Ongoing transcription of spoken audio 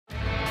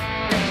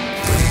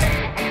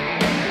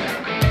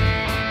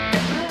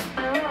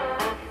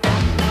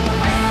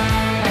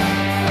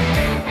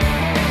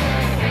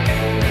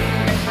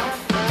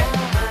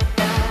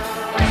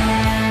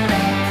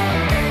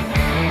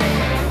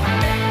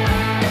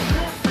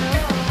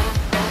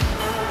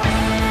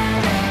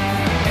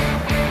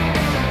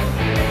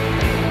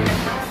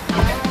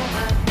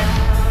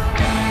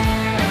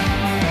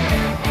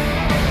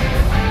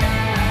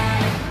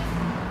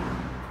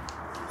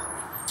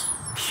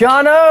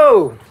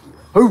Shano!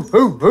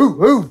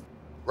 Who?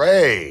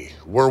 Ray,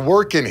 we're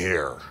working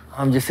here.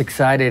 I'm just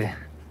excited.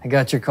 I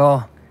got your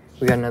call.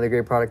 We got another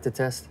great product to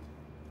test.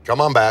 Come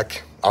on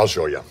back, I'll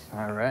show you.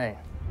 All right.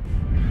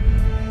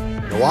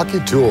 Milwaukee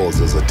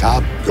Tools is a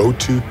top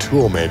go-to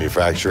tool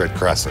manufacturer at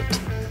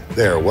Crescent.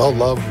 They are well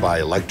loved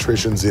by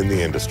electricians in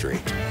the industry.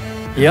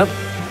 Yep,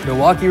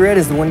 Milwaukee Red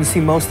is the one you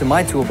see most in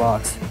my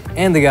toolbox,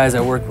 and the guys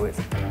I work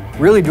with.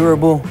 Really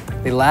durable,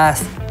 they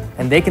last,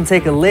 and they can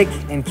take a lick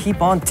and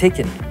keep on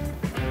ticking.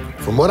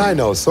 From what I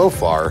know so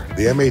far,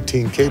 the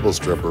M18 cable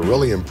stripper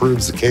really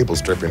improves the cable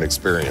stripping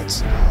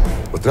experience.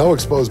 With no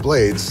exposed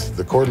blades,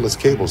 the cordless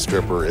cable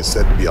stripper is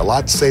said to be a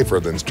lot safer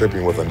than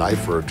stripping with a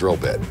knife or a drill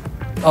bit.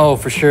 Oh,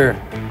 for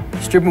sure.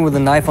 Stripping with a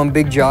knife on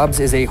big jobs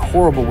is a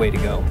horrible way to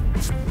go.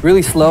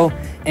 Really slow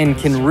and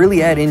can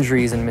really add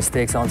injuries and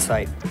mistakes on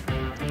site.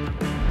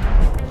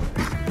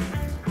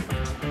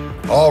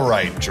 All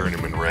right,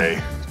 Journeyman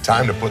Ray,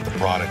 time to put the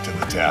product to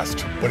the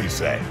test. What do you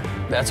say?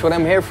 That's what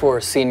I'm here for,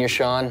 Senior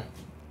Sean.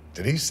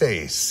 Did he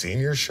say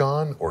Senior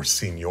Sean or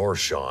Senior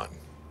Sean?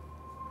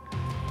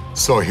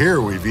 So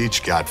here we've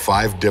each got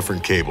 5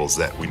 different cables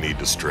that we need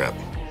to strip.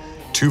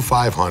 2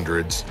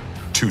 500s,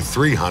 2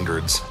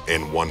 300s,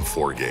 and 1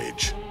 4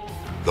 gauge.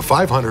 The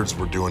 500s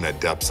we're doing at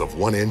depths of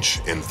 1 inch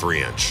and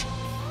 3 inch.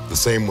 The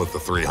same with the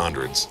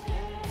 300s.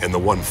 And the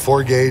 1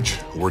 4 gauge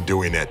we're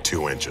doing at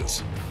 2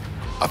 inches.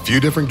 A few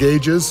different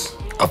gauges,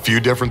 a few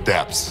different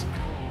depths.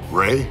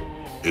 Ray,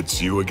 it's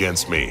you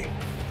against me.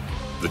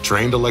 The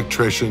trained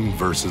electrician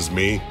versus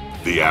me,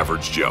 the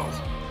average Joe.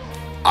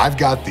 I've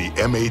got the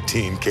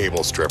M18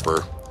 cable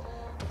stripper.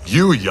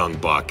 You, young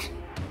buck,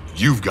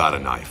 you've got a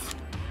knife.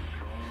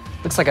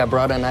 Looks like I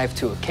brought a knife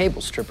to a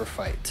cable stripper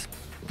fight.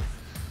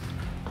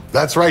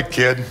 That's right,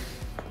 kid.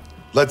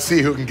 Let's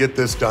see who can get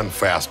this done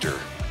faster.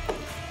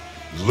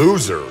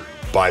 Loser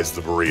buys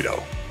the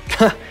burrito.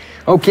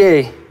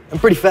 Okay, I'm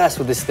pretty fast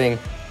with this thing.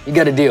 You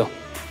got a deal.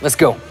 Let's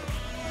go.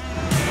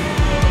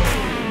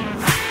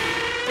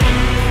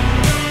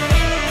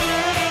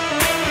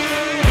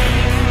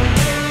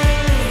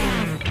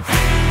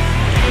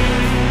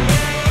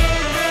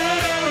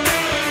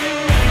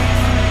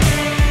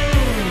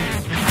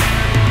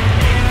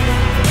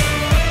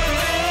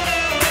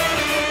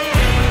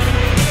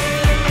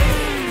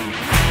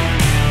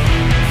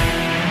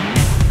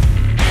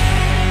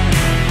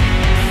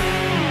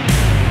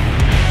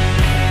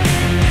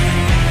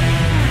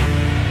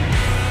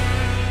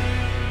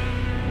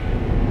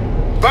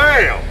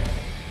 Bam!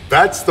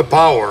 That's the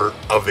power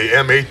of the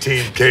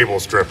M18 cable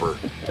stripper.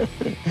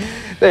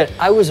 Man,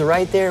 I was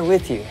right there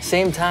with you.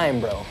 Same time,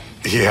 bro.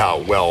 Yeah,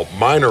 well,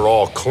 mine are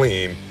all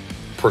clean,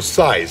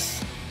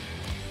 precise.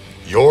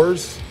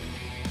 Yours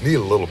need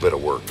a little bit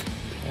of work.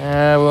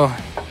 Well,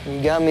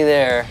 you got me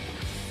there.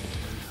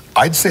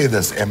 I'd say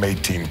this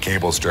M18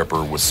 cable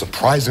stripper was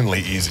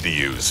surprisingly easy to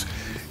use,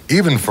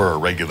 even for a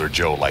regular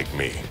Joe like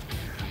me.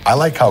 I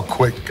like how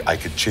quick I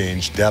could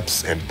change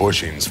depths and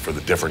bushings for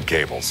the different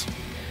cables.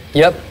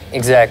 Yep,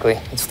 exactly.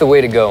 It's the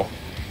way to go.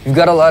 You've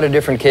got a lot of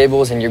different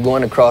cables and you're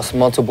going across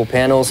multiple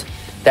panels.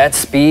 That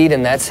speed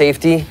and that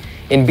safety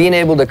in being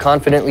able to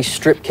confidently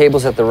strip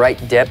cables at the right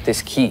depth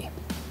is key.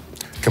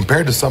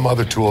 Compared to some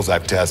other tools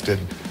I've tested,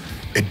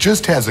 it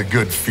just has a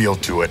good feel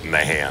to it in the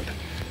hand.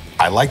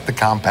 I like the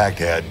compact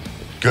head,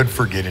 good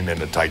for getting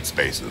into tight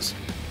spaces.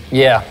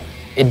 Yeah,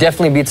 it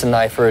definitely beats a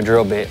knife or a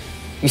drill bit.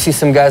 You see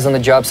some guys on the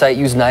job site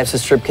use knives to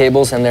strip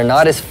cables and they're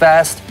not as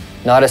fast,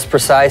 not as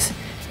precise,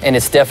 and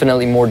it's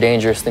definitely more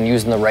dangerous than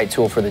using the right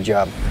tool for the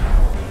job.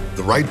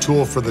 The right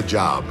tool for the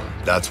job,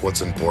 that's what's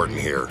important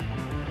here.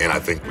 And I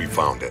think we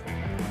found it.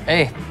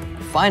 Hey,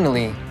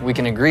 finally, we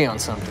can agree on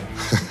something.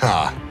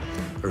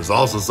 There's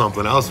also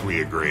something else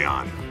we agree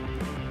on.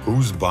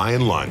 Who's buying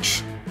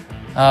lunch?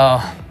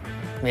 Oh,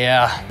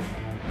 yeah.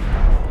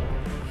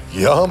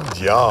 Yum,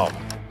 yum.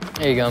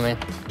 There you go, man.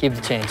 Keep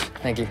the change.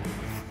 Thank you.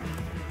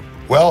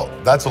 Well,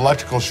 that's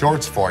electrical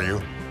shorts for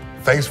you.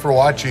 Thanks for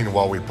watching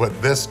while we put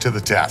this to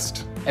the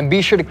test. And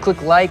be sure to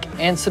click like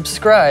and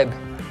subscribe.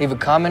 Leave a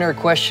comment or a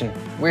question.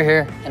 We're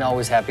here and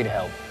always happy to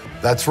help.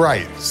 That's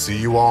right. See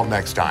you all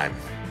next time.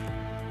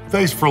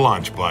 Thanks for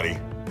lunch, buddy.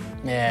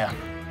 Yeah,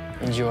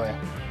 enjoy.